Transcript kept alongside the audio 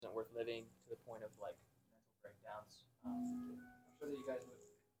worth living to the point of like mental breakdowns. I'm sure that you guys would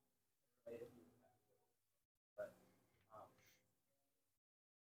relate if you but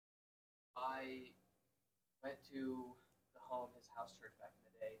I went to the home, his house church back in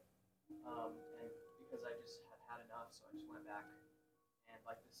the day, and because I just had enough, so I just went back. And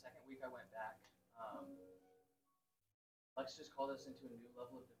like the second week I went back, Lex just called us into a new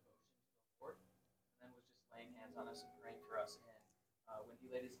level of devotion to the Lord, and then was just laying hands on us and praying for us. And when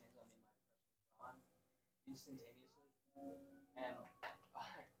he laid his hands on me, my depression was gone instantaneously. And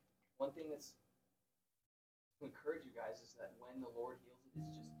one thing that's to encourage you guys is that when the Lord heals it,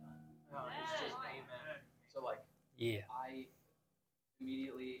 it's just done. It's just amen. So like, yeah, I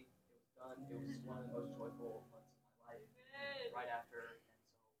immediately it was done. It was one of the most joyful months of my life. Right after, and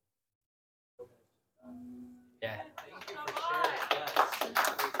so it's just done. yeah. Thank you for sharing.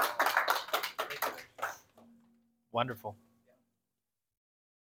 Yes. Wonderful.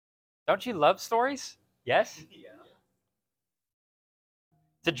 Don't you love stories? Yes? Yeah.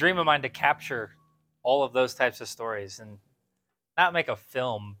 It's a dream of mine to capture all of those types of stories and not make a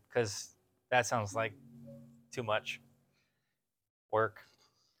film, because that sounds like too much work.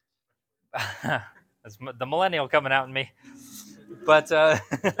 That's the millennial coming out in me. But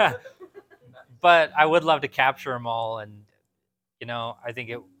but I would love to capture them all, and I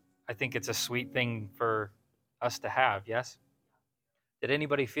think it's a sweet thing for us to have. Yes. Did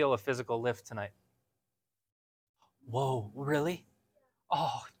anybody feel a physical lift tonight? Whoa, really?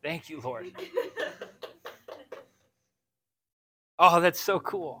 Oh, thank you, Lord. Oh, that's so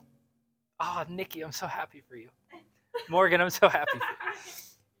cool. Oh, Nikki, I'm so happy for you. Morgan, I'm so happy for you.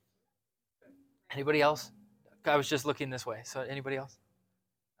 Anybody else? I was just looking this way. So anybody else?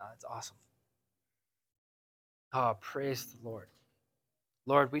 Oh, that's awesome. Oh, praise the Lord.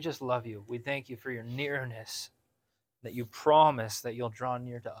 Lord, we just love you. We thank you for your nearness, that you promise that you'll draw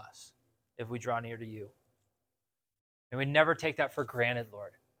near to us if we draw near to you. And we never take that for granted,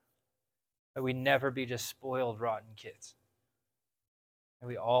 Lord. That we never be just spoiled, rotten kids. And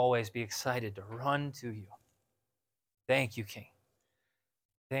we always be excited to run to you. Thank you, King.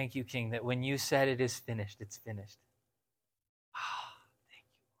 Thank you, King, that when you said it is finished, it's finished. Ah, thank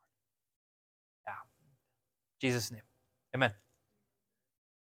you, Lord. Yeah. In Jesus' name. Amen.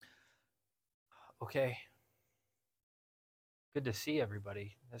 Okay. Good to see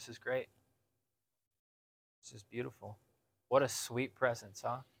everybody. This is great. This is beautiful. What a sweet presence,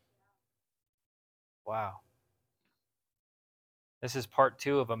 huh? Wow. This is part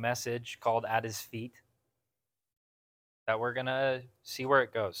 2 of a message called At His Feet that we're going to see where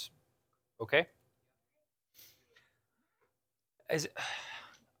it goes. Okay?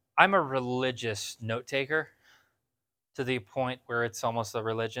 I'm a religious note taker to the point where it's almost a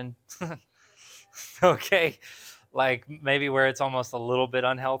religion. Okay? Like maybe where it's almost a little bit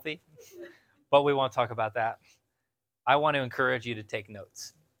unhealthy, but we won't talk about that. I want to encourage you to take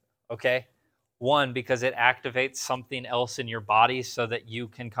notes. Okay? One, because it activates something else in your body so that you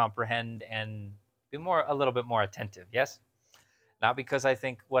can comprehend and be a little bit more attentive. Yes? Not because I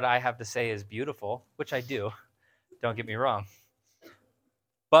think what I have to say is beautiful, which I do. Don't get me wrong.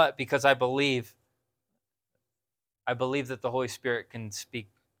 But because I believe that the Holy Spirit can speak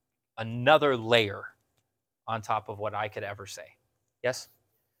another layer on top of what I could ever say. Yes?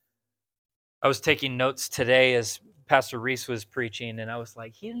 I was taking notes today as Pastor Reese was preaching, and I was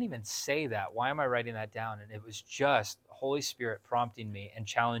like, he didn't even say that. Why am I writing that down? And it was just the Holy Spirit prompting me and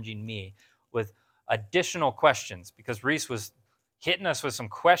challenging me with additional questions, because Reese was hitting us with some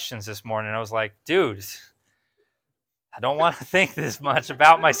questions this morning. I was like, dude, I don't want to think this much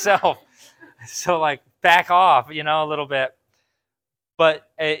about myself. So like back off, a little bit. But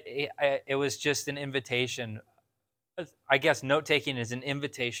it was just an invitation. I guess note-taking is an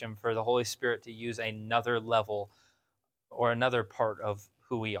invitation for the Holy Spirit to use another level or another part of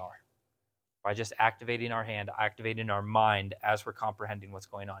who we are by just activating our hand, activating our mind as we're comprehending what's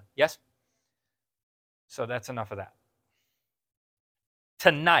going on. Yes? So that's enough of that.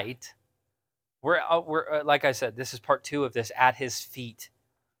 Tonight, we're like I said, this is part 2 of this At His Feet.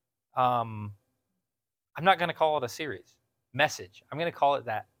 I'm not going to call it a series, message. I'm going to call it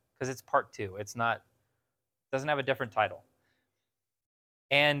that because it's part 2. It's not, doesn't have a different title.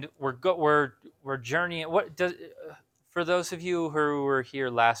 And we're journeying. What does for those of you who were here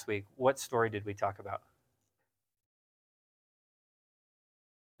last week, what story did we talk about?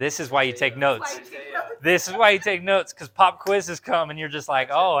 This is why you take notes. This is why you take notes, because pop quizzes come and you're just like,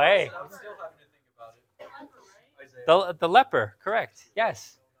 oh, hey. I'm still having to think about it. The leper, correct.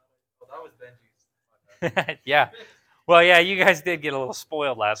 Yes. Well, that was Benji's. Yeah. Well, yeah, you guys did get a little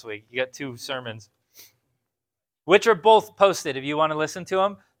spoiled last week. You got 2 sermons. which are both posted. If you want to listen to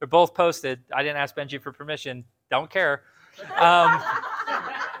them, they're both posted. I didn't ask Benji for permission. Don't care.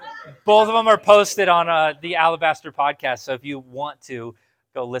 Both of them are posted on the Alabaster podcast. So if you want to,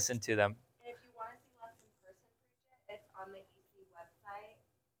 go listen to them. And if you want to see Lex in person, it's on the EC website.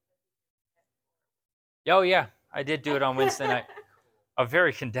 Oh, yeah. I did do it on Wednesday night. A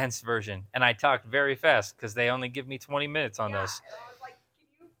very condensed version. And I talked very fast because they only give me 20 minutes on those. And I was like, can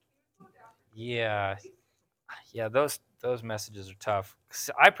you slow down? Yeah. Yeah, those messages are tough.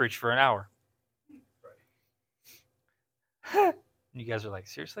 I preach for an hour. You guys are like,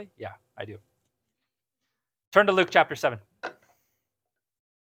 seriously? Yeah, I do. Turn to Luke chapter 7.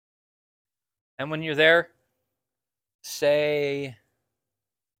 And when you're there, say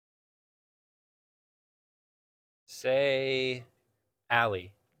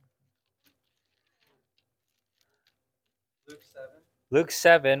Allie. Luke 7. Luke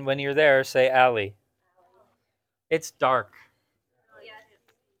 7, when you're there, say Allie. It's dark. Oh, yeah, it is.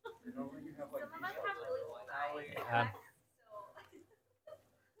 You know when you have like Some of us have really long eyes. Yeah. So,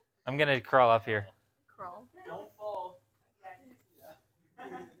 I'm going to crawl up here. crawl. don't fall.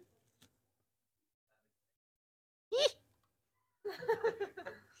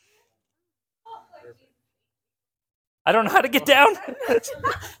 I don't know how to get down. I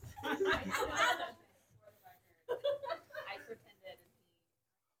pretended.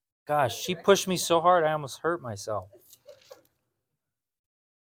 Gosh, she pushed me so hard I almost hurt myself.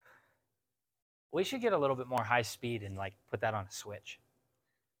 We should get a little bit more high speed and like put that on a switch.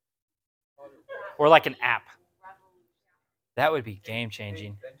 Or like an app. That would be game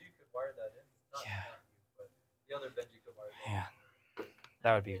changing. Benji could wire that in. Not Yeah. you, but the other Benji could wire that in. Yeah.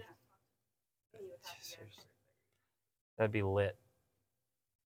 That would be seriously. That'd be lit.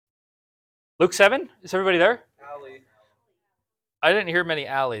 Luke 7? Is everybody there? Allie. I didn't hear many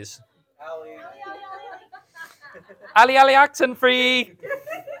alleys. Allie. Ali oxen free.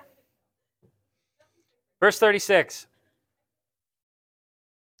 Verse 36.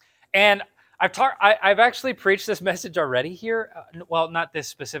 And I've actually preached this message already here. Well, not this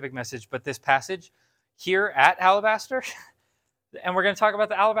specific message, but this passage here at Alabaster. And we're going to talk about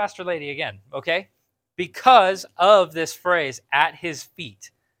the alabaster lady again, okay? Because of this phrase, at his feet,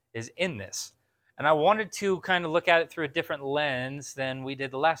 is in this. And I wanted to kind of look at it through a different lens than we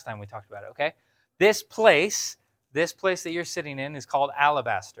did the last time we talked about it, okay? This place that you're sitting in is called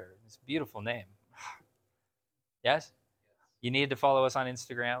Alabaster. It's a beautiful name. Yes? You need to follow us on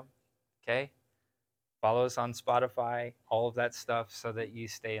Instagram, okay? Follow us on Spotify, all of that stuff, so that you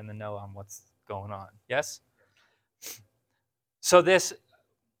stay in the know on what's going on. Yes? So this,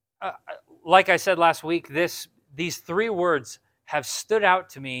 like I said last week, these three words have stood out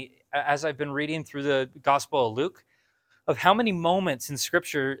to me as I've been reading through the Gospel of Luke, of how many moments in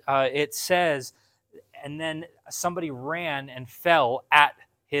Scripture it says, and then somebody ran and fell at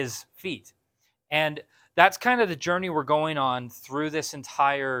his feet. And that's kind of the journey we're going on through this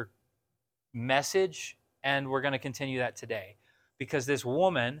entire message, and we're going to continue that today. Because this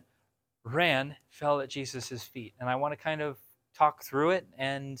woman fell at Jesus' feet. And I want to kind of talk through it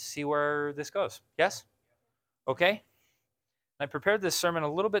and see where this goes. Yes? Okay? I prepared this sermon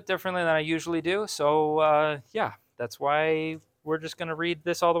a little bit differently than I usually do. So, yeah, that's why we're just going to read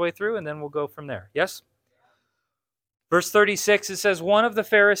this all the way through, and then we'll go from there. Yes? Verse 36, it says, one of the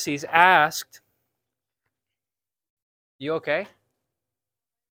Pharisees asked, you okay?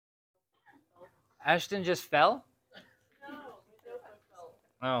 Ashton just fell?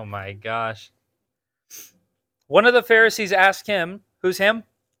 Oh my gosh. One of the Pharisees asked him, who's him?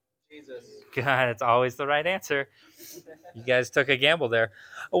 Jesus. God, it's always the right answer. You guys took a gamble there.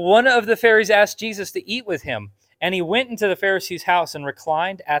 One of the Pharisees asked Jesus to eat with him, and he went into the Pharisee's house and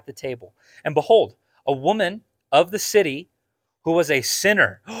reclined at the table. And behold, a woman of the city who was a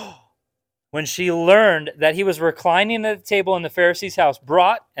sinner, when she learned that he was reclining at the table in the Pharisee's house,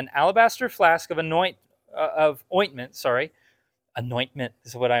 brought an alabaster flask of ointment. Anointment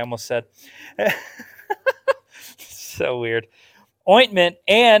is what I almost said. So weird. Ointment,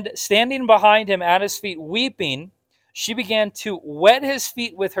 and standing behind him at his feet, weeping, she began to wet his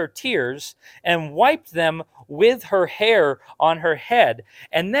feet with her tears and wiped them with her hair on her head,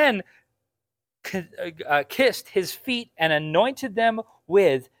 and then kissed his feet and anointed them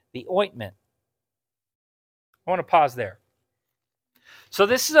with the ointment. I want to pause there. So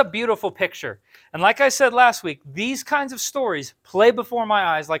this is a beautiful picture. And like I said last week, these kinds of stories play before my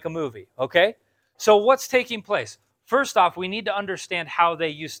eyes like a movie, okay? So what's taking place? First off, we need to understand how they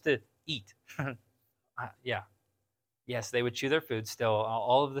used to eat. Yeah. Yes, they would chew their food still,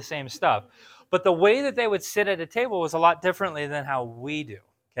 all of the same stuff. But the way that they would sit at a table was a lot differently than how we do,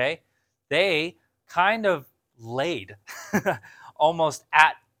 okay? They kind of laid almost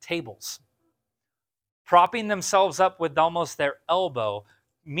at tables, propping themselves up with almost their elbow,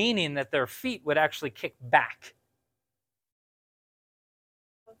 meaning that their feet would actually kick back.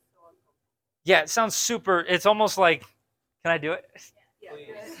 Yeah, it sounds super. It's almost like, can I do it? Yeah,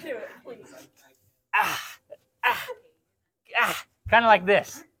 do it, please. Kind of like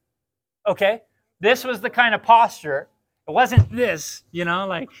this. Okay? This was the kind of posture. It wasn't this,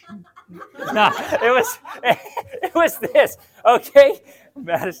 like, no, it was this. Okay?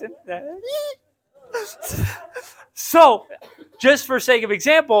 Madison. So, just for sake of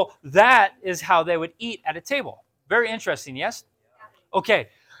example, that is how they would eat at a table. Very interesting, yes? Okay.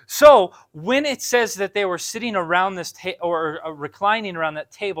 So, when it says that they were sitting around this or reclining around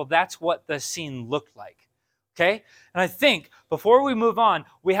that table, that's what the scene looked like. Okay? And I think before we move on,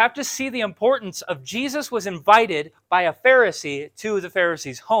 we have to see the importance of Jesus was invited by a Pharisee to the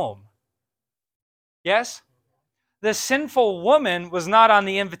Pharisee's home. Yes? The sinful woman was not on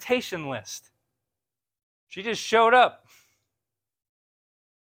the invitation list. She just showed up.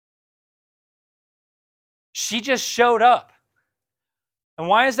 She just showed up. And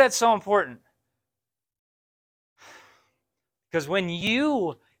why is that so important? Because when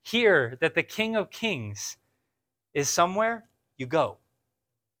you hear that the King of Kings is somewhere, you go.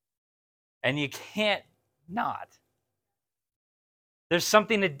 And you can't not. There's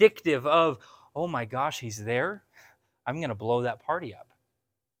something addictive of, oh my gosh, he's there. I'm going to blow that party up.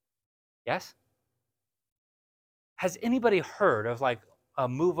 Yes? Has anybody heard of like a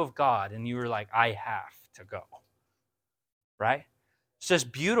move of God and you were like, I have to go? Right? It's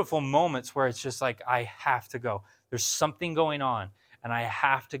just beautiful moments where it's just like, I have to go. There's something going on and I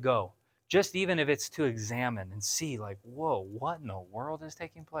have to go. Just even if it's to examine and see like, whoa, what in the world is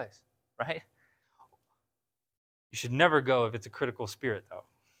taking place? Right? You should never go if it's a critical spirit though.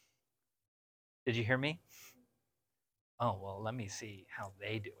 Did you hear me? Oh, well, let me see how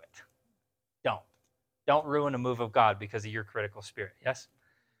they do it. Don't ruin a move of God because of your critical spirit. Yes?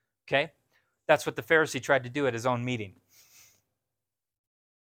 Okay? That's what the Pharisee tried to do at his own meeting.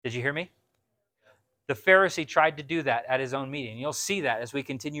 Did you hear me? The Pharisee tried to do that at his own meeting. You'll see that as we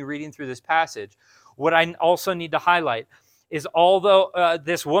continue reading through this passage. What I also need to highlight is although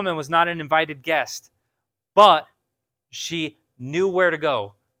this woman was not an invited guest, but she knew where to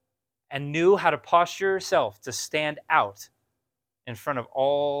go and knew how to posture herself to stand out in front of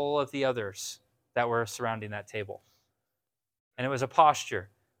all of the others that were surrounding that table. And it was a posture.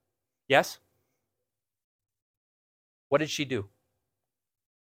 Yes? What did she do?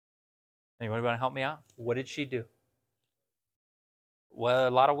 Anybody want to help me out? What did she do? Well, a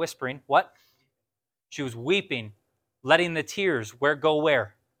lot of whispering. What? She was weeping, letting the tears go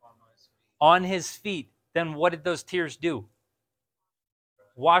where? On his feet. Then what did those tears do?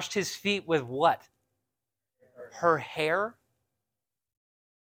 Washed his feet with what? Her hair?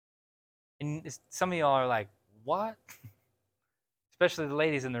 And some of y'all are like, what? Especially the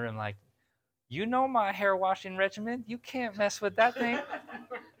ladies in the room, like, you know my hair washing regimen? You can't mess with that thing.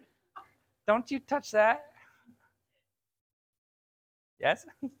 Don't you touch that. Yes?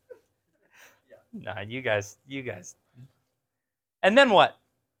 No, you guys. And then what?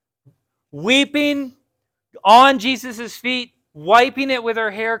 Weeping on Jesus' feet, wiping it with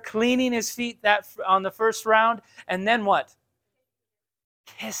her hair, cleaning his feet that on the first round, and then what?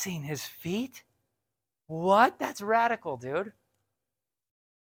 Kissing his feet? What? That's radical, dude.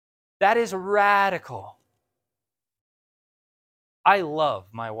 That is radical. I love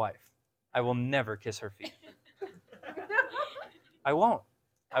my wife. I will never kiss her feet. I won't.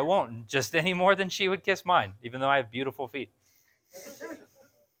 Just any more than she would kiss mine, even though I have beautiful feet.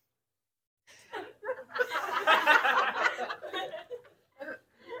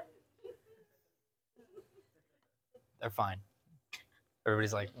 They're fine.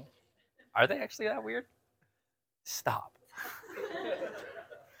 Everybody's like, are they actually that weird? Stop.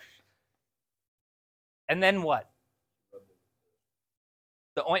 And then what?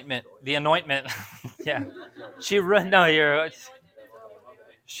 The ointment, the anointment. Yeah. She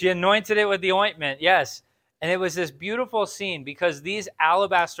anointed it with the ointment, yes. And it was this beautiful scene because these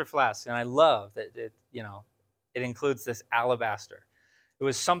alabaster flasks, and I love that it includes this alabaster. It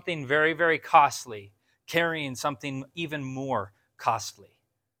was something very, very costly, carrying something even more costly.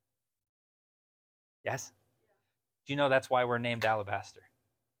 Yes? Do you know that's why we're named alabaster?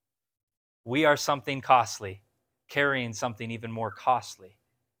 We are something costly, carrying something even more costly.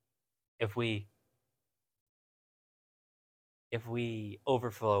 If we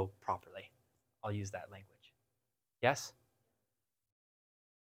overflow properly, I'll use that language. Yes?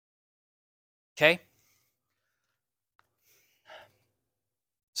 Okay?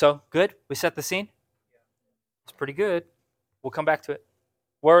 So, good? We set the scene? It's pretty good. We'll come back to it.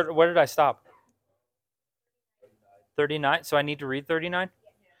 Where did I stop? 39. So I need to read 39?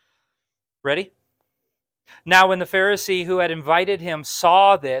 Ready? Now when the Pharisee who had invited him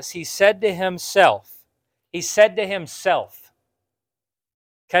saw this, he said to himself,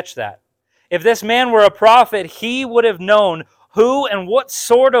 catch that. If this man were a prophet, he would have known who and what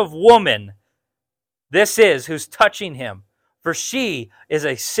sort of woman this is who's touching him, for she is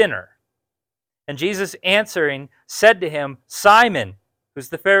a sinner. And Jesus answering said to him, Simon, who's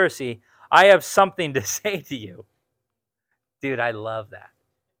the Pharisee, I have something to say to you. Dude, I love that.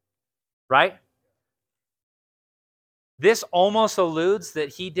 Right? This almost alludes that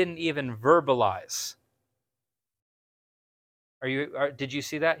he didn't even verbalize. Did you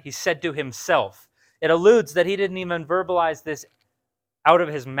see that? He said to himself. It alludes that he didn't even verbalize this out of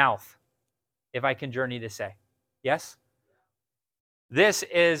his mouth, if I can journey to say. Yes? This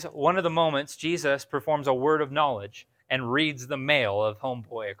is one of the moments Jesus performs a word of knowledge and reads the mail of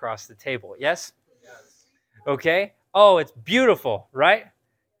homeboy across the table. Yes? Yes. Okay? Oh, it's beautiful, right?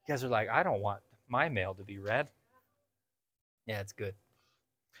 You guys are like, I don't want my mail to be read. Yeah, it's good.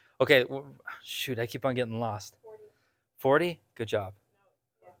 Okay, shoot, I keep on getting lost. 40? Good job.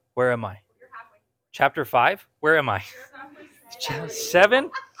 Where am I? Chapter 5? Where am I?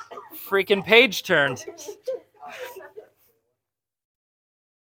 7? Freaking page turned.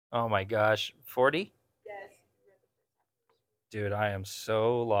 Oh my gosh. 40? Yes. Dude, I am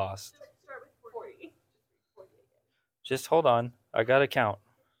so lost. Start with 40. Just hold on. I got to count.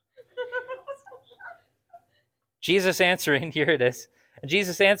 Jesus answering, here it is. And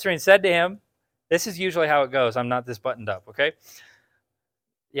Jesus answering said to him, this is usually how it goes. I'm not this buttoned up, okay?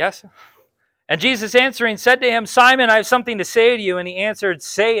 Yes? And Jesus answering said to him, Simon, I have something to say to you. And he answered,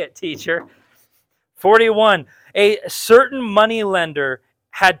 say it, teacher. 41, a certain moneylender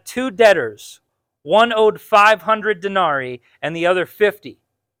had 2 debtors. One owed 500 denarii and the other 50.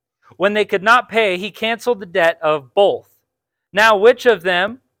 When they could not pay, he canceled the debt of both. Now, which of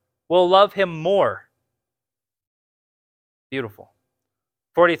them will love him more? Beautiful.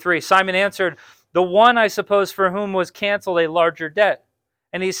 43, Simon answered, the one, I suppose, for whom was canceled a larger debt.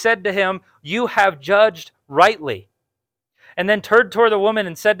 And he said to him, you have judged rightly. And then turned toward the woman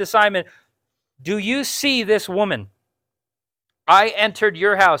and said to Simon, do you see this woman? I entered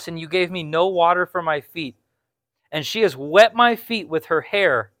your house and you gave me no water for my feet. And she has wet my feet with her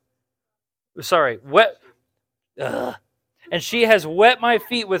hair. And she has wet my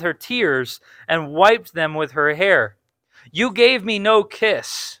feet with her tears and wiped them with her hair. You gave me no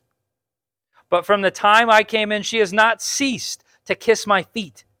kiss. But from the time I came in, she has not ceased to kiss my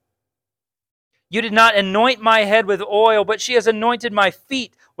feet. You did not anoint my head with oil, but she has anointed my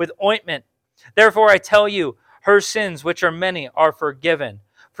feet with ointment. Therefore I tell you, her sins, which are many, are forgiven.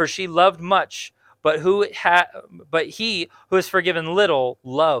 For she loved much, but he who is forgiven little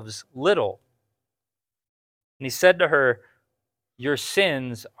loves little. And he said to her, your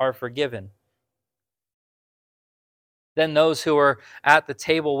sins are forgiven. Then those who were at the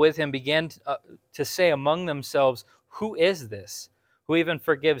table with him began to say among themselves, who is this who even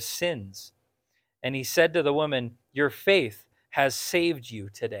forgives sins? And he said to the woman, your faith has saved you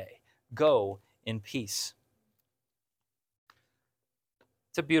today. Go in peace.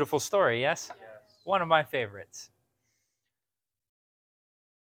 It's a beautiful story, yes? One of my favorites.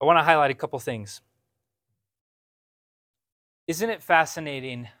 I want to highlight a couple things. Isn't it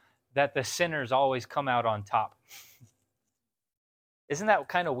fascinating that the sinners always come out on top? Isn't that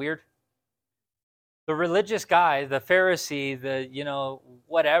kind of weird? The religious guy, the Pharisee,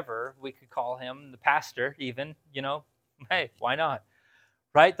 whatever we could call him, the pastor even, hey, why not?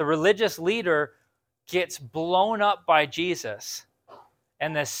 Right? The religious leader gets blown up by Jesus,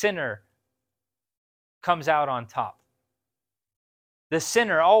 and the sinner comes out on top. The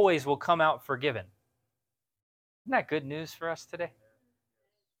sinner always will come out forgiven. Isn't that good news for us today?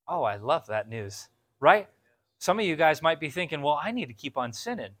 Oh, I love that news, right? Some of you guys might be thinking, well, I need to keep on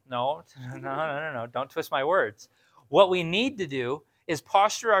sinning. No. Don't twist my words. What we need to do is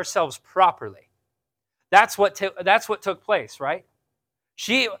posture ourselves properly. That's what took place, right?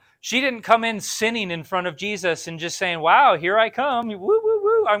 She didn't come in sinning in front of Jesus and just saying, wow, here I come. Woo, woo,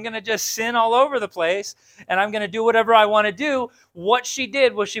 woo. I'm going to just sin all over the place, and I'm going to do whatever I want to do. What she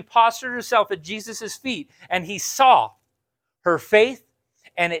did was she postured herself at Jesus' feet, and he saw her faith,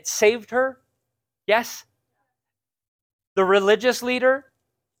 and it saved her. Yes? The religious leader,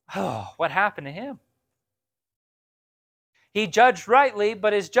 what happened to him? He judged rightly,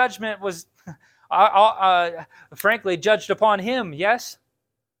 but his judgment was, frankly, judged upon him, yes?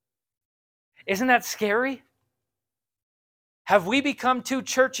 Isn't that scary? Have we become too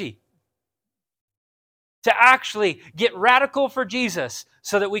churchy? to actually get radical for Jesus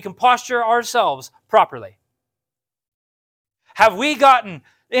so that we can posture ourselves properly? Have we gotten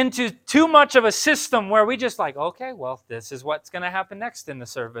into too much of a system where we just like, okay, well, this is what's going to happen next in the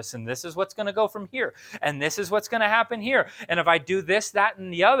service, and this is what's going to go from here, and this is what's going to happen here, and if I do this, that,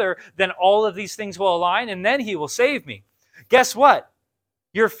 and the other, then all of these things will align, and then he will save me. Guess what?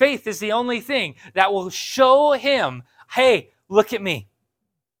 Your faith is the only thing that will show him, hey, look at me.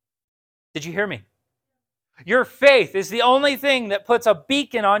 Did you hear me? Your faith is the only thing that puts a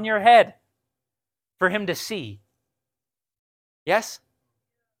beacon on your head for him to see. Yes?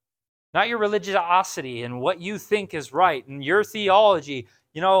 Not your religiosity and what you think is right and your theology.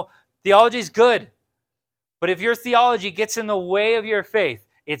 You know, theology is good. But if your theology gets in the way of your faith,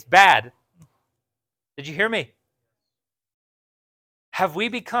 it's bad. Did you hear me? Have we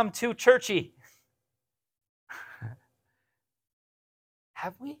become too churchy?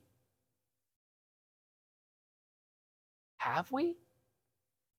 Have we? Have we?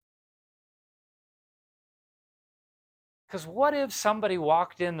 Because what if somebody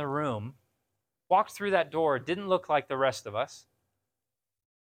walked in the room, walked through that door, didn't look like the rest of us?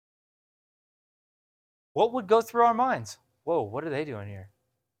 What would go through our minds? Whoa, what are they doing here?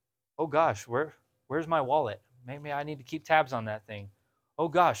 Oh gosh, where's my wallet? Maybe I need to keep tabs on that thing. Oh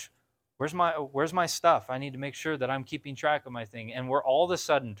gosh, where's my stuff? I need to make sure that I'm keeping track of my thing. And we're all of a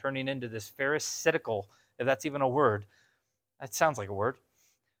sudden turning into this pharisaical, if that's even a word. That sounds like a word.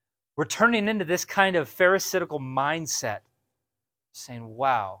 We're turning into this kind of pharisaical mindset, saying,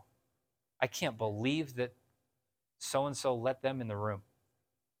 wow, I can't believe that so-and-so let them in the room.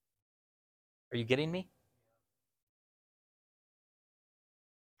 Are you getting me?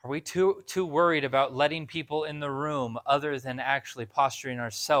 Are we too worried about letting people in the room other than actually posturing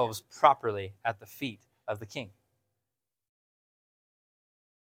ourselves properly at the feet of the King?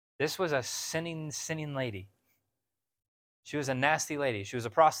 This was a sinning lady. She was a nasty lady. She was a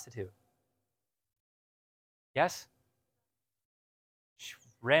prostitute. Yes? She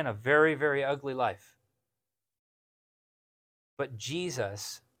ran a very, very ugly life. But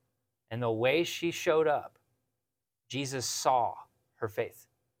Jesus, and the way she showed up, Jesus saw her faith.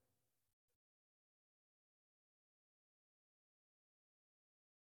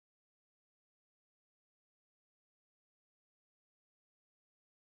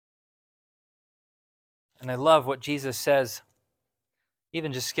 And I love what Jesus says,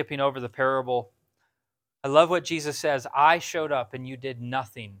 even just skipping over the parable. I love what Jesus says, I showed up and you did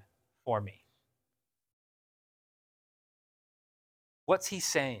nothing for me. What's he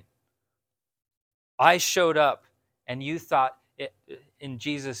saying? I showed up and you thought, in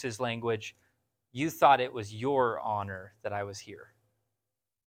Jesus' language, you thought it was your honor that I was here.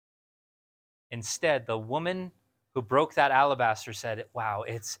 Instead, the woman who broke that alabaster said, wow,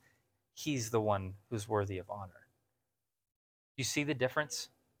 he's the one who's worthy of honor. You see the difference?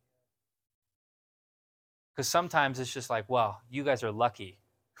 Because sometimes it's just like, well, you guys are lucky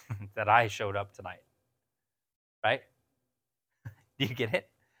that I showed up tonight. Right? Do you get it?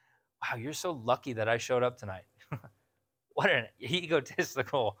 Wow, you're so lucky that I showed up tonight. What an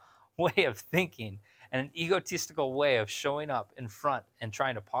egotistical way of thinking and an egotistical way of showing up in front and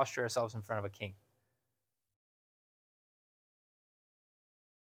trying to posture ourselves in front of a king.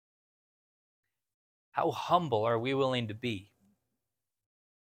 How humble are we willing to be?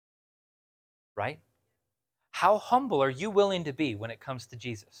 Right? How humble are you willing to be when it comes to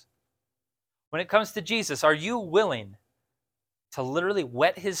Jesus? When it comes to Jesus, are you willing to literally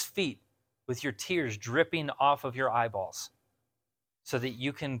wet his feet with your tears dripping off of your eyeballs so that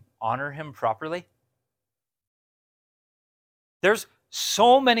you can honor him properly? There's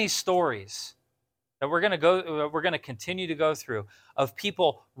so many stories that we're going to continue to go through of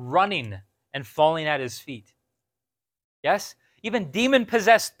people running and falling at his feet. Yes? Even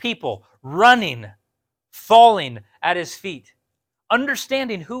demon-possessed people running, falling at his feet,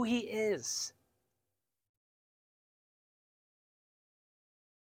 understanding who he is.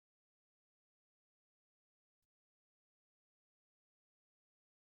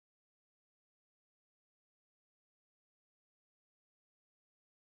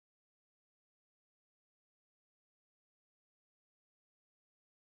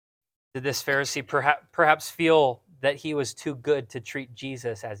 Did this Pharisee perhaps feel that he was too good to treat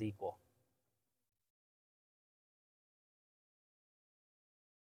Jesus as equal?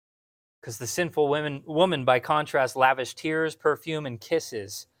 Because the sinful woman, by contrast, lavished tears, perfume, and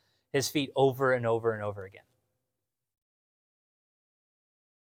kisses his feet over and over and over again.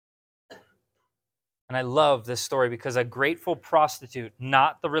 And I love this story because a grateful prostitute,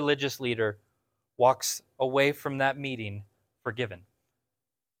 not the religious leader, walks away from that meeting forgiven.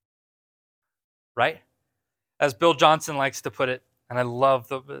 Right? As Bill Johnson likes to put it, and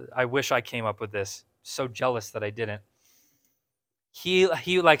I wish I came up with this. So jealous that I didn't. He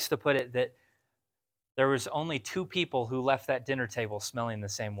likes to put it that there was only 2 people who left that dinner table smelling the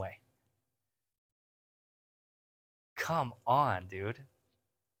same way. Come on, dude.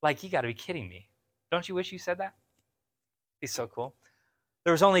 Like, you got to be kidding me. Don't you wish you said that? He's so cool.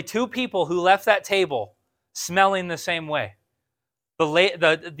 There was only 2 people who left that table smelling the same way.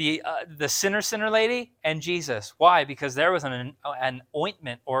 The sinner lady and Jesus. Why? Because there was an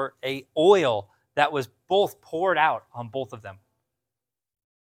ointment or a oil that was both poured out on both of them.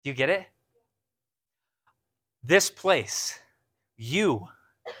 Do you get it? This place, you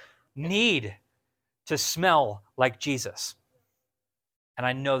need to smell like Jesus. And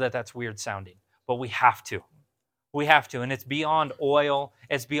I know that that's weird sounding, but we have to. We have to. And it's beyond oil.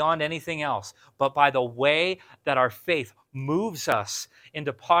 It's beyond anything else. But by the way that our faith moves us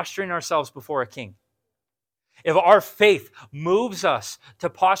into posturing ourselves before a king. If our faith moves us to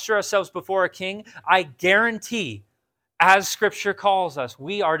posture ourselves before a king, I guarantee, as Scripture calls us,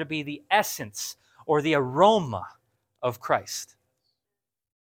 we are to be the essence or the aroma of Christ.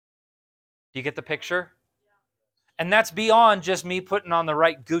 Do you get the picture? And that's beyond just me putting on the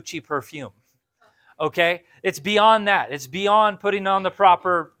right Gucci perfume. Okay? It's beyond that. It's beyond putting on the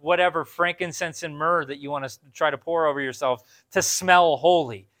proper whatever frankincense and myrrh that you want to try to pour over yourself to smell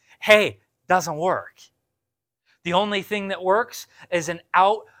holy. Hey, doesn't work. The only thing that works is an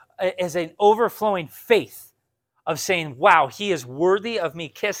overflowing faith of saying, wow, he is worthy of me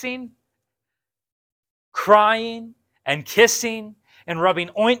kissing, crying, and kissing, and rubbing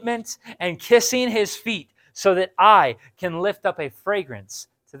ointment and kissing his feet so that I can lift up a fragrance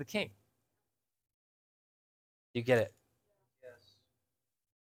to the king. You get it? Yes.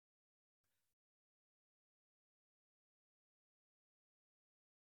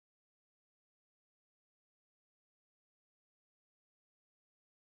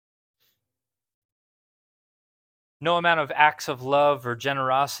 No amount of acts of love or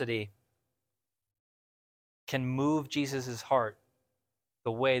generosity can move Jesus' heart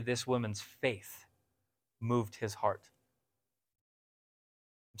the way this woman's faith moved his heart.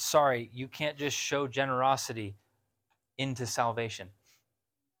 I'm sorry, you can't just show generosity into salvation.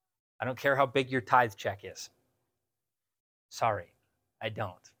 I don't care how big your tithe check is. Sorry, I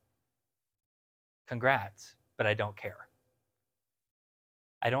don't. Congrats, but I don't care.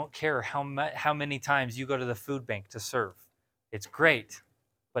 I don't care how many times you go to the food bank to serve. It's great,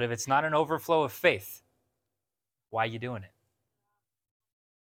 but if it's not an overflow of faith, why are you doing it?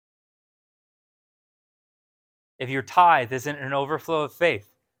 If your tithe isn't an overflow of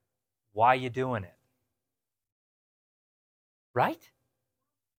faith, why are you doing it? Right?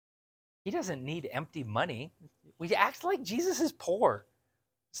 He doesn't need empty money. We act like Jesus is poor.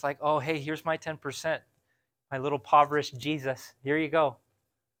 It's like, oh, hey, here's my 10%. My little impoverished Jesus. Here you go.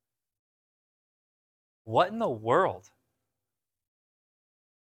 What in the world?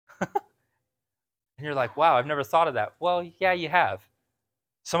 And you're like, wow, I've never thought of that. Well, yeah, you have.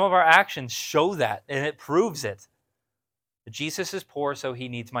 Some of our actions show that, and it proves it. Jesus is poor, so he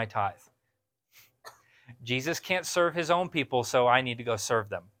needs my tithe. Jesus can't serve his own people, so I need to go serve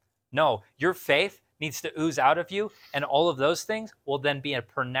them. No, your faith needs to ooze out of you, and all of those things will then be a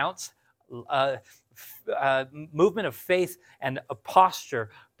pronounced movement of faith and a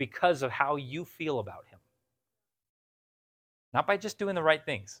posture because of how you feel about him. Not by just doing the right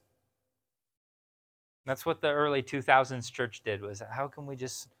things. That's what the early 2000s church did, was how can we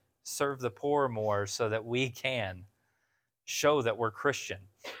just serve the poor more so that we can show that we're Christian?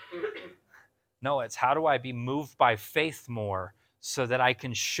 No, it's how do I be moved by faith more so that I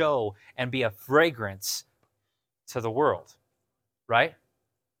can show and be a fragrance to the world, right?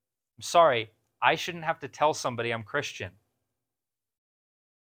 I'm sorry, I shouldn't have to tell somebody I'm Christian.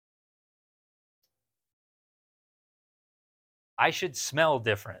 I should smell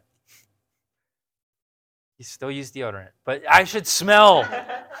different. You still use deodorant, but I should smell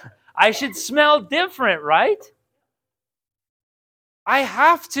different, right? I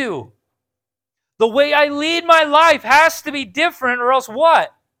have to. The way I lead my life has to be different, or else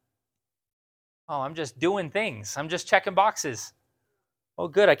what? Oh, I'm just doing things. I'm just checking boxes. Oh,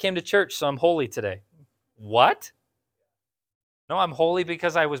 good, I came to church, so I'm holy today. What? No, I'm holy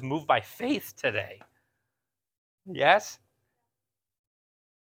because I was moved by faith today. Yes?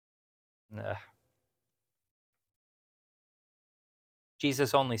 Ugh.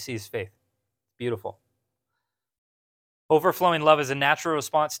 Jesus only sees faith. Beautiful. Overflowing love is a natural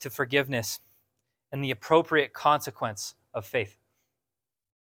response to forgiveness and the appropriate consequence of faith.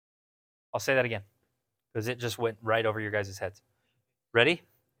 I'll say that again because it just went right over your guys' heads. Ready?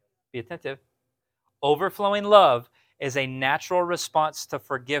 Be attentive. Overflowing love is a natural response to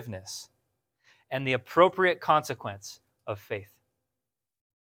forgiveness and the appropriate consequence of faith.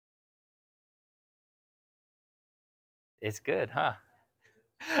 It's good, huh?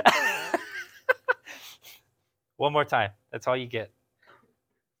 One more time. That's all you get.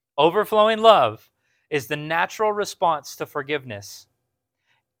 Overflowing love is the natural response to forgiveness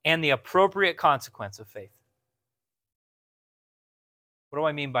and the appropriate consequence of faith. What do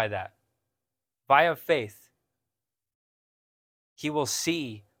I mean by that? Via faith, he will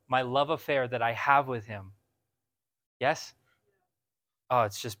see my love affair that I have with him. Yes? Oh,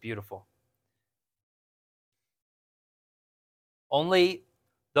 it's just beautiful. Only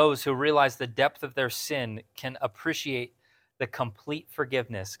those who realize the depth of their sin can appreciate the complete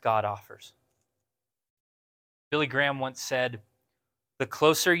forgiveness God offers. Billy Graham once said, "The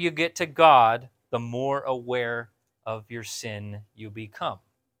closer you get to God, the more aware of your sin you become."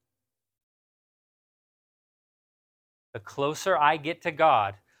 The closer I get to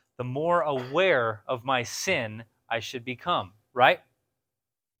God, the more aware of my sin I should become, right?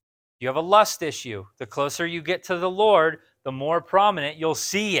 You have a lust issue. The closer you get to the Lord, the more prominent you'll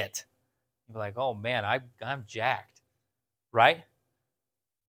see it. You'll be like, oh man, I'm jacked, right?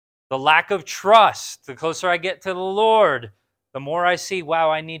 The lack of trust. The closer I get to the Lord, the more I see,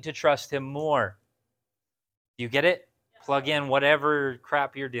 wow, I need to trust him more. Do you get it? Plug in whatever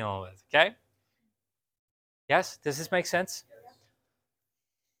crap you're dealing with, okay? Yes? Does this make sense?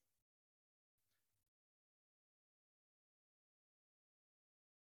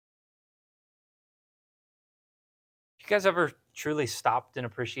 You guys ever truly stopped and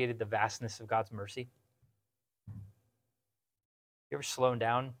appreciated the vastness of God's mercy? You ever slowed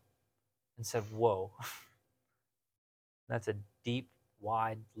down and said, whoa, that's a deep,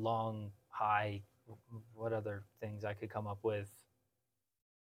 wide, long, high, what other things I could come up with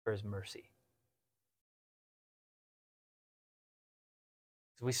for his mercy?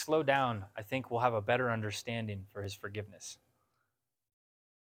 As we slow down, I think we'll have a better understanding for his forgiveness.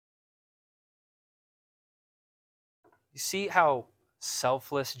 You see how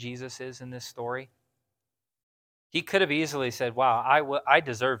selfless Jesus is in this story? He could have easily said, wow, I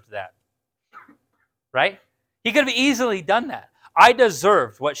deserved that. Right? He could have easily done that. I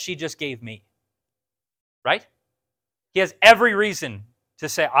deserved what she just gave me. Right? He has every reason to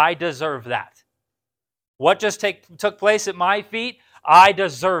say, I deserve that. What just took place at my feet, I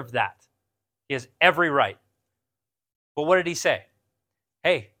deserve that. He has every right. But what did he say?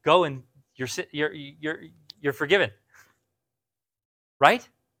 Hey, go and you're forgiven. Right?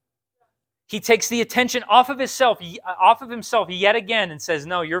 He takes the attention off of himself yet again and says,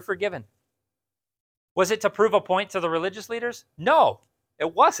 no, you're forgiven. Was it to prove a point to the religious leaders? No,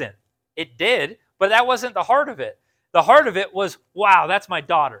 it wasn't. It did, but that wasn't the heart of it. The heart of it was, wow, that's my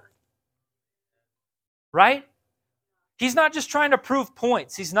daughter. Right? He's not just trying to prove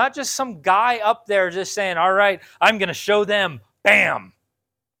points. He's not just some guy up there just saying, all right, I'm going to show them. Bam.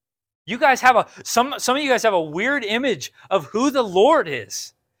 You guys have some of you guys have a weird image of who the Lord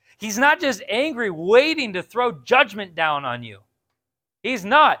is. He's not just angry, waiting to throw judgment down on you. He's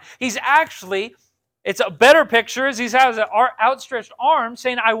not. He's actually, it's a better picture as he has an outstretched arm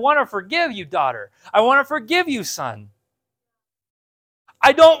saying, I want to forgive you, daughter. I want to forgive you, son.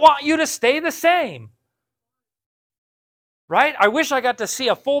 I don't want you to stay the same. Right? I wish I got to see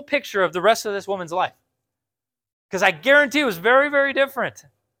a full picture of the rest of this woman's life. Because I guarantee it was very, very different.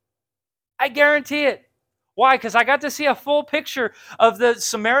 I guarantee it. Why? Because I got to see a full picture of the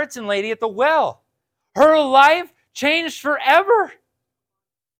Samaritan lady at the well. Her life changed forever.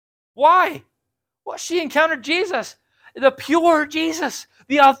 Why? Well, she encountered Jesus, the pure Jesus,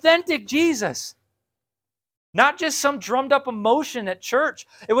 the authentic Jesus. Not just some drummed up emotion at church.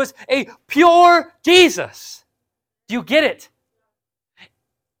 It was a pure Jesus. Do you get it?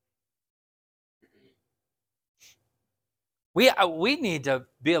 We need to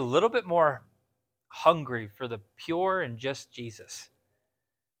be a little bit more hungry for the pure and just Jesus.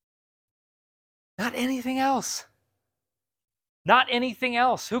 Not anything else. Not anything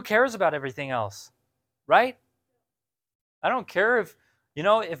else. Who cares about everything else? Right? I don't care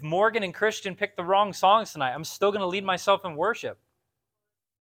if Morgan and Christian picked the wrong songs tonight. I'm still going to lead myself in worship.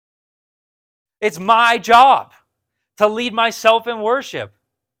 It's my job to lead myself in worship.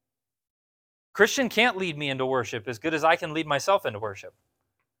 Christian can't lead me into worship as good as I can lead myself into worship.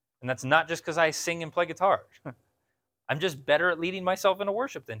 And that's not just because I sing and play guitar. I'm just better at leading myself into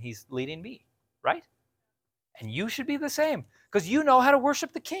worship than he's leading me, right? And you should be the same because you know how to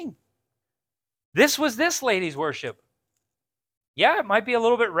worship the King. This was this lady's worship. Yeah, it might be a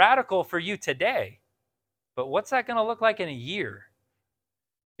little bit radical for you today, but what's that going to look like in a year?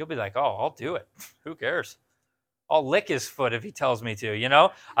 You'll be like, oh, I'll do it. Who cares? I'll lick his foot if he tells me to, you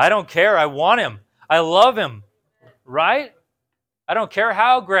know? I don't care. I want him. I love him, right? I don't care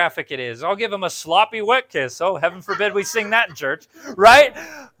how graphic it is. I'll give him a sloppy wet kiss. Oh, heaven forbid we sing that in church, right?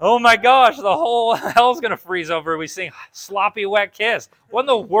 Oh my gosh, the whole hell's going to freeze over. We sing sloppy wet kiss. What in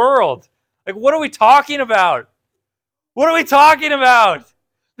the world? Like, what are we talking about? What are we talking about?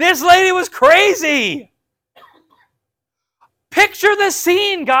 This lady was crazy. Picture the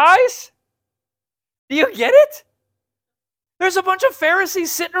scene, guys. Do you get it? There's a bunch of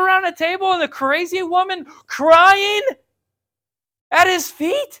Pharisees sitting around a table and the crazy woman crying at his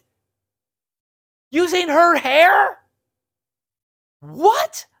feet, using her hair.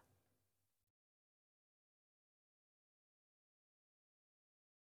 What?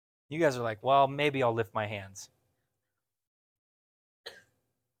 You guys are like, well, maybe I'll lift my hands.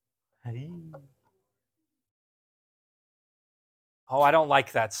 Oh, I don't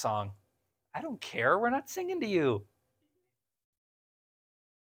like that song. I don't care. We're not singing to you.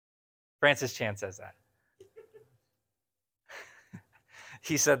 Francis Chan says that.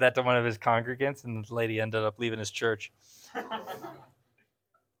 He said that to one of his congregants, and the lady ended up leaving his church.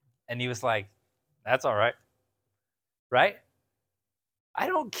 And he was like, that's all right. Right? I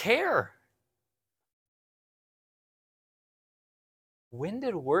don't care. When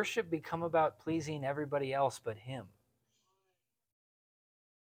did worship become about pleasing everybody else but him?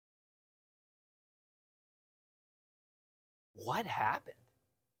 What happened?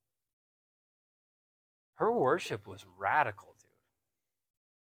 Her worship was radical, dude.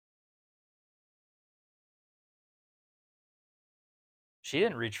 She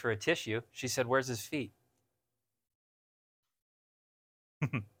didn't reach for a tissue. She said, where's his feet?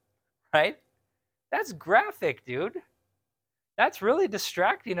 Right? That's graphic, dude. That's really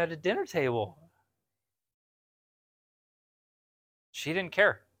distracting at a dinner table. She didn't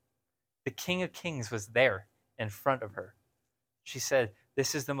care. The King of Kings was there in front of her. She said,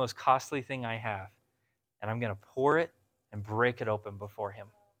 this is the most costly thing I have, and I'm going to pour it and break it open before him.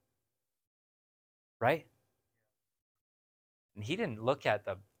 Right? And he didn't look at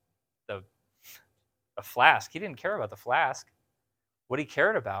the flask. He didn't care about the flask. What he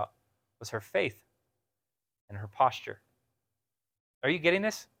cared about was her faith and her posture. Are you getting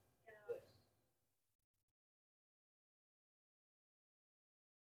this?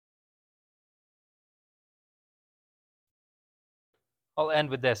 I'll end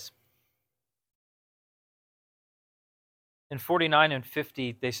with this. In 49 and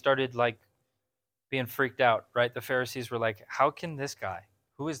 50, they started like being freaked out, right? The Pharisees were like, how can this guy,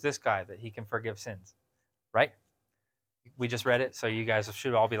 who is this guy that he can forgive sins, right? We just read it, so you guys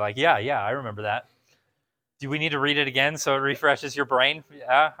should all be like, yeah, I remember that. Do we need to read it again so it refreshes your brain?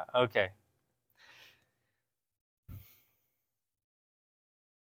 Yeah? Okay.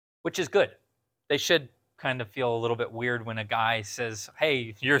 Which is good. They should kind of feel a little bit weird when a guy says,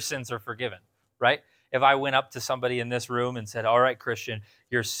 hey, your sins are forgiven, right? If I went up to somebody in this room and said, all right, Christian,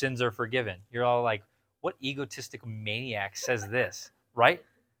 your sins are forgiven, you're all like, what egotistic maniac says this, right?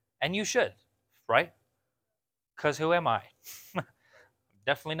 And you should, right? Because who am I?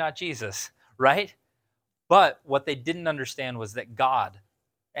 Definitely not Jesus, right? But what they didn't understand was that God,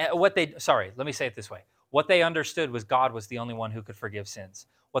 let me say it this way. What they understood was God was the only one who could forgive sins.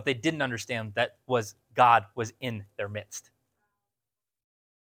 What they didn't understand that was God was in their midst.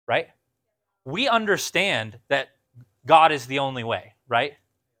 Right? We understand that God is the only way, right?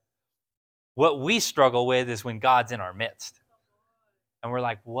 What we struggle with is when God's in our midst. And we're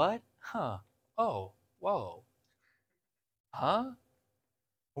like, what? Huh? Oh, whoa. Huh?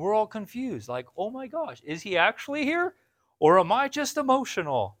 We're all confused. Like, oh my gosh, is he actually here? Or am I just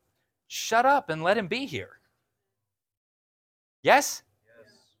emotional? Shut up and let him be here. Yes?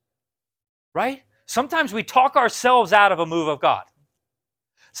 Yes. Right? Sometimes we talk ourselves out of a move of God.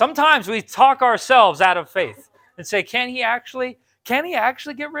 Sometimes we talk ourselves out of faith and say, can he actually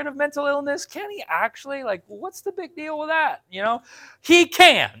get rid of mental illness? Can he actually? Like, what's the big deal with that? You know, he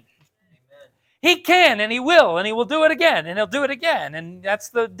can. He can, and he will do it again, and he'll do it again. And that's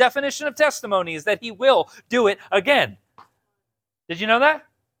the definition of testimony, is that he will do it again. Did you know that?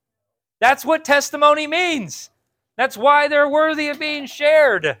 That's what testimony means. That's why they're worthy of being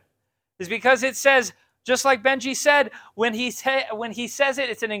shared, is because it says, just like Benji said, when he says it,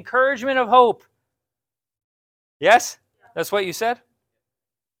 it's an encouragement of hope. Yes? That's what you said?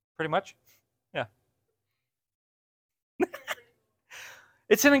 Pretty much? Yeah.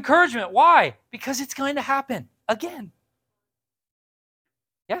 It's an encouragement. Why? Because it's going to happen again.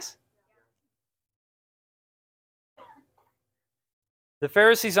 Yes? The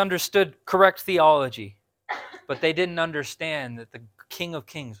Pharisees understood correct theology, but they didn't understand that the King of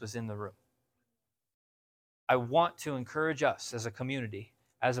Kings was in the room. I want to encourage us as a community,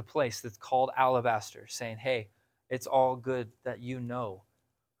 as a place that's called Alabaster, saying, hey, it's all good that you know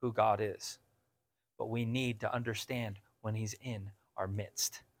who God is, but we need to understand when he's in our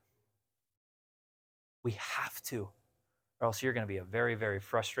midst. We have to, or else you're going to be a very, very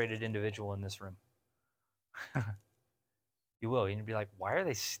frustrated individual in this room. You will. You'll be like, why are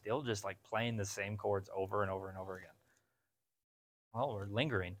they still just like playing the same chords over and over and over again? Well, we're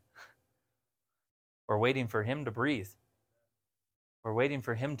lingering. We're waiting for him to breathe. We're waiting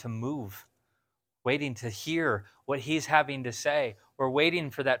for him to move. Waiting to hear what he's having to say. We're waiting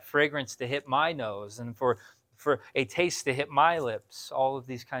for that fragrance to hit my nose and for a taste to hit my lips. All of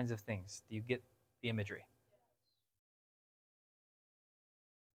these kinds of things. Do you get the imagery?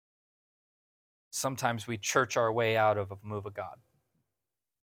 Sometimes we church our way out of a move of God.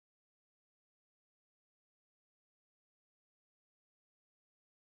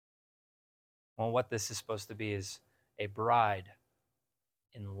 Well, what this is supposed to be is a bride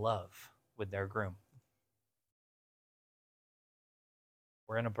in love with their groom.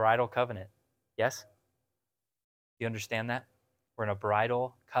 We're in a bridal covenant. Yes? You understand that? We're in a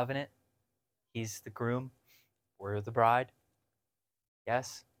bridal covenant. He's the groom. We're the bride.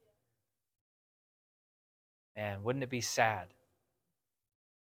 Yes? Man, wouldn't it be sad?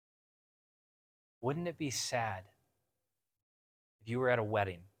 Wouldn't it be sad if you were at a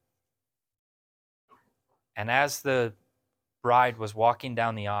wedding and as the bride was walking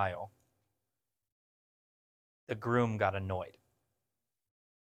down the aisle, the groom got annoyed?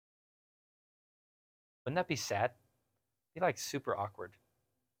 Wouldn't that be sad? It'd be like super awkward.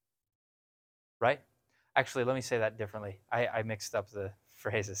 Right? Actually, let me say that differently. I mixed up the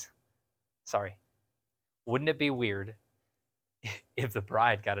phrases. Sorry. Wouldn't it be weird if the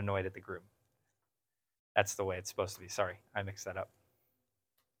bride got annoyed at the groom? That's the way it's supposed to be. Sorry, I mixed that up.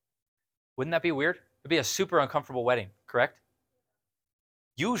 Wouldn't that be weird? It'd be a super uncomfortable wedding, correct?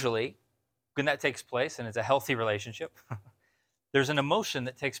 Usually, when that takes place and it's a healthy relationship, there's an emotion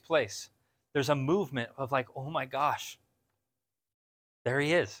that takes place. There's a movement of like, oh my gosh, there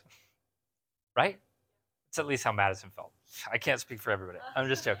he is, right? It's at least how Madison felt. I can't speak for everybody. I'm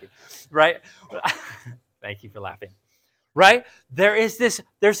just joking, right? Thank you for laughing. Right? There's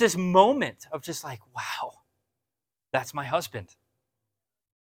this moment of just like, wow, that's my husband.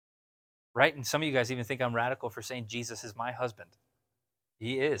 Right? And some of you guys even think I'm radical for saying Jesus is my husband.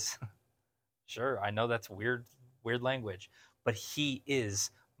 He is. Sure, I know that's weird language, but he is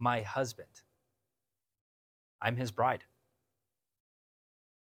my husband. I'm his bride.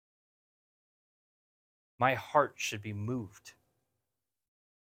 My heart should be moved.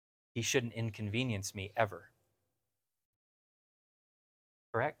 He shouldn't inconvenience me ever.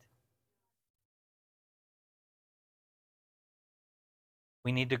 Correct?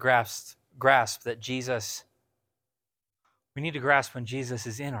 We need to grasp that Jesus, we need to grasp when Jesus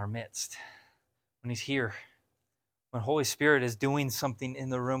is in our midst, when he's here, when Holy Spirit is doing something in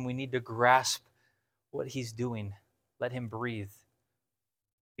the room, we need to grasp what he's doing. Let him breathe.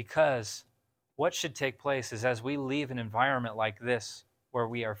 Because what should take place is as we leave an environment like this, where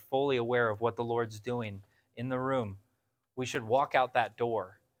we are fully aware of what the Lord's doing in the room, we should walk out that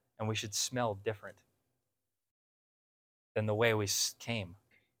door and we should smell different than the way we came.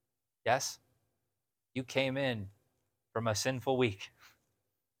 Yes? You came in from a sinful week.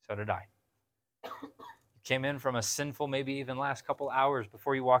 So did I. You came in from a sinful, maybe even last couple hours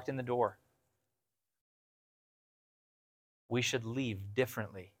before you walked in the door. We should leave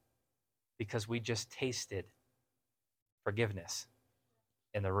differently because we just tasted forgiveness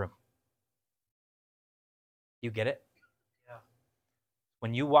in the room. You get it? Yeah.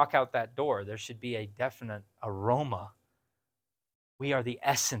 When you walk out that door, there should be a definite aroma. We are the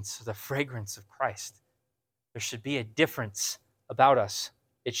essence, the fragrance of Christ. There should be a difference about us.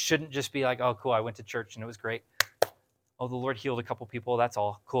 It shouldn't just be like, oh, cool, I went to church and it was great. Oh, the Lord healed a couple people. That's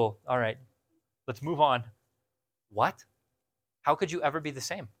all. Cool. All right. Let's move on. What? How could you ever be the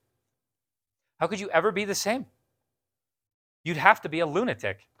same? How could you ever be the same? You'd have to be a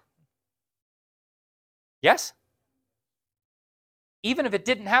lunatic. Yes? Even if it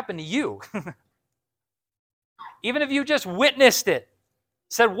didn't happen to you. Even if you just witnessed it.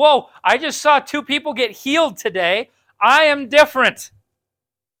 Said, whoa, I just saw 2 people get healed today. I am different.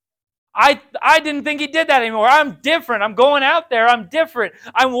 I didn't think he did that anymore. I'm different. I'm going out there. I'm different.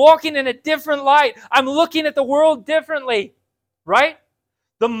 I'm walking in a different light. I'm looking at the world differently. Right?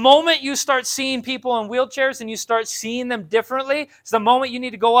 The moment you start seeing people in wheelchairs and you start seeing them differently, it's the moment you need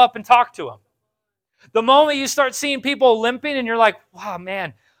to go up and talk to them. The moment you start seeing people limping and you're like, wow,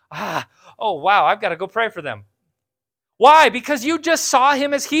 man, oh, wow, I've got to go pray for them. Why? Because you just saw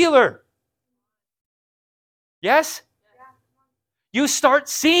him as healer. Yes? You start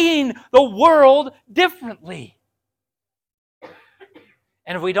seeing the world differently.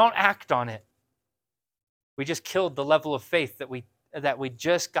 And if we don't act on it, we just killed the level of faith that we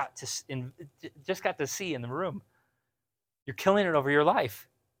just got to see in the room. You're killing it over your life.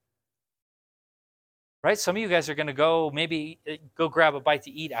 Right? Some of you guys are going to go grab a bite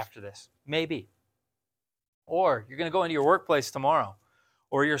to eat after this. Maybe. Or you're going to go into your workplace tomorrow,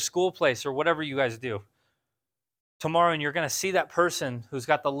 or your school place, or whatever you guys do tomorrow, and you're going to see that person who's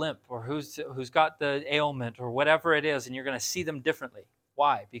got the limp, or who's got the ailment, or whatever it is, and you're going to see them differently.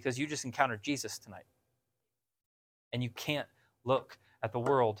 Why? Because you just encountered Jesus tonight. And you can't look at the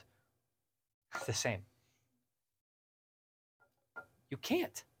world the same. You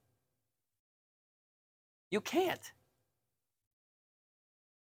can't. You can't.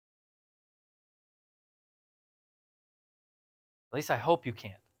 At least I hope you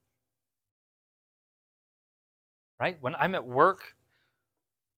can't. Right? When I'm at work,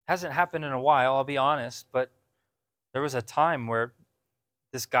 hasn't happened in a while, I'll be honest, but there was a time where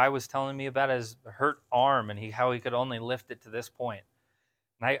this guy was telling me about his hurt arm and how he could only lift it to this point.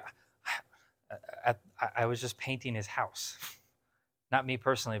 And I was just painting his house. Not me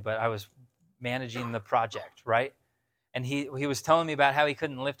personally, but I was managing the project, right? And he was telling me about how he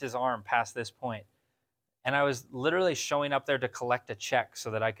couldn't lift his arm past this point. And I was literally showing up there to collect a check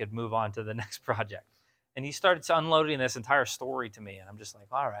so that I could move on to the next project. And he started unloading this entire story to me. And I'm just like,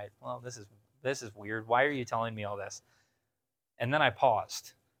 all right, well, this is weird. Why are you telling me all this? And then I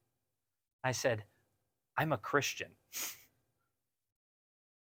paused. I said, I'm a Christian.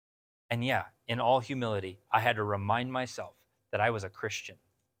 And yeah, in all humility, I had to remind myself that I was a Christian.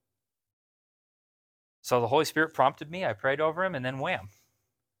 So the Holy Spirit prompted me. I prayed over him, and then wham.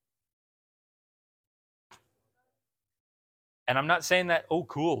 And I'm not saying that, oh,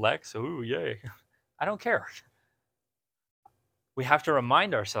 cool, Lex. Oh, yay. I don't care. We have to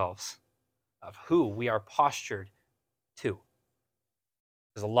remind ourselves of who we are postured to.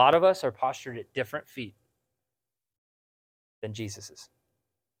 Because a lot of us are postured at different feet than Jesus's.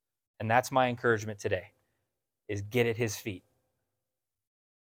 And that's my encouragement today, is get at his feet.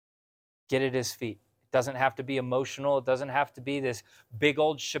 Get at his feet. It doesn't have to be emotional. It doesn't have to be this big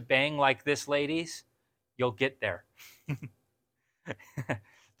old shebang like this, ladies. You'll get there.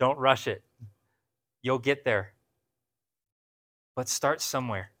 Don't rush it. You'll get there. But start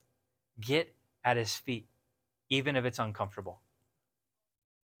somewhere. Get at his feet, even if it's uncomfortable.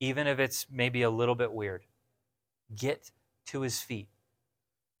 Even if it's maybe a little bit weird. Get to his feet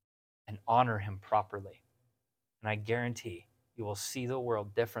and honor him properly. And I guarantee you will see the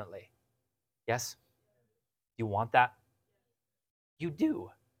world differently. Yes? You want that? You do.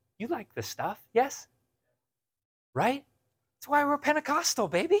 You like this stuff, yes? Right? That's why we're Pentecostal,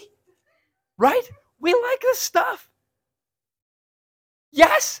 baby. Right? We like this stuff.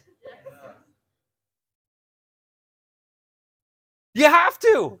 Yes? You have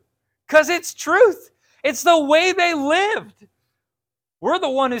to, because it's truth. It's the way they lived. We're the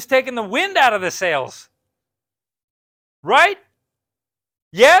one who's taking the wind out of the sails. Right?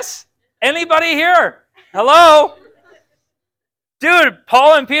 Yes? Anybody here? Hello? Dude,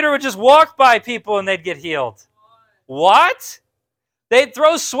 Paul and Peter would just walk by people and they'd get healed. What? They'd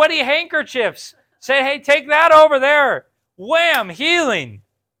throw sweaty handkerchiefs. Say, hey, take that over there. Wham, healing.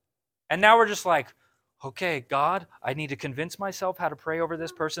 And now we're just like, okay, God, I need to convince myself how to pray over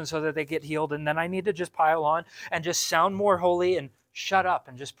this person so that they get healed. And then I need to just pile on and just sound more holy and shut up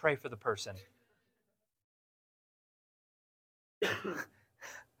and just pray for the person.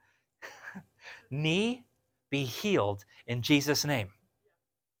 Knee, be healed in Jesus' name.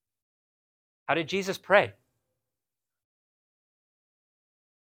 How did Jesus pray?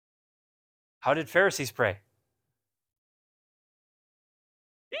 How did Pharisees pray?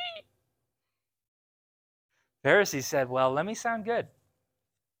 Pharisees said, well, let me sound good.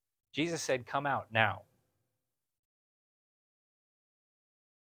 Jesus said, come out now.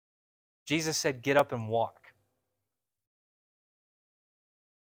 Jesus said, get up and walk.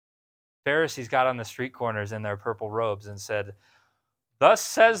 Pharisees got on the street corners in their purple robes and said, thus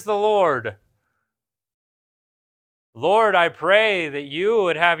says the Lord. Lord, I pray that you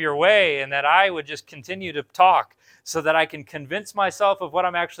would have your way and that I would just continue to talk so that I can convince myself of what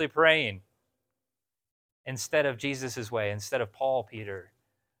I'm actually praying instead of Jesus's way, instead of Paul, Peter,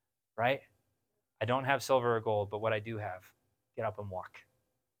 right? I don't have silver or gold, but what I do have, get up and walk.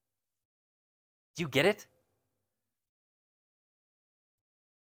 Do you get it?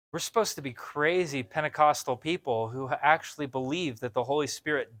 We're supposed to be crazy Pentecostal people who actually believe that the Holy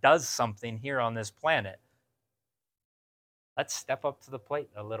Spirit does something here on this planet. Let's step up to the plate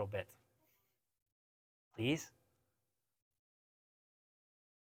a little bit. Please?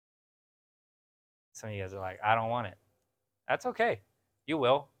 Some of you guys are like, I don't want it. That's okay. You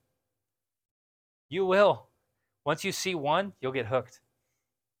will. You will. Once you see one, you'll get hooked.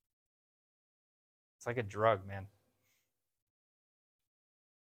 It's like a drug, man.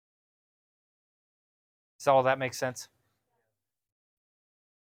 Does all that make sense?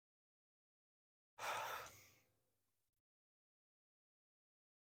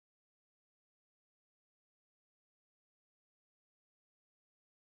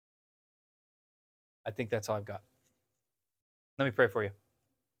 I think that's all I've got. Let me pray for you.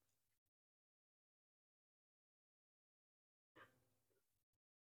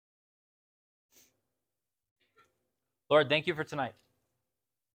 Lord, thank you for tonight.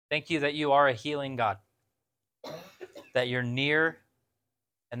 Thank you that you are a healing God, that you're near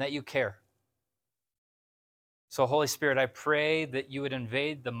and that you care. So, Holy Spirit, I pray that you would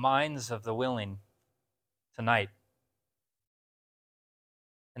invade the minds of the willing tonight,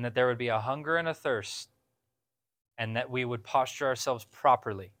 and that there would be a hunger and a thirst, and that we would posture ourselves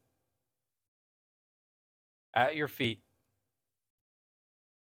properly at your feet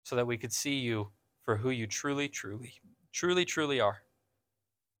so that we could see you for who you truly, truly, truly, truly are.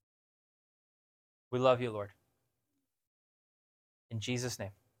 We love you, Lord. In Jesus'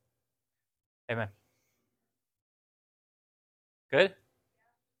 name, amen. Good?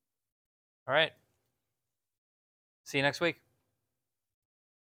 All right. See you next week.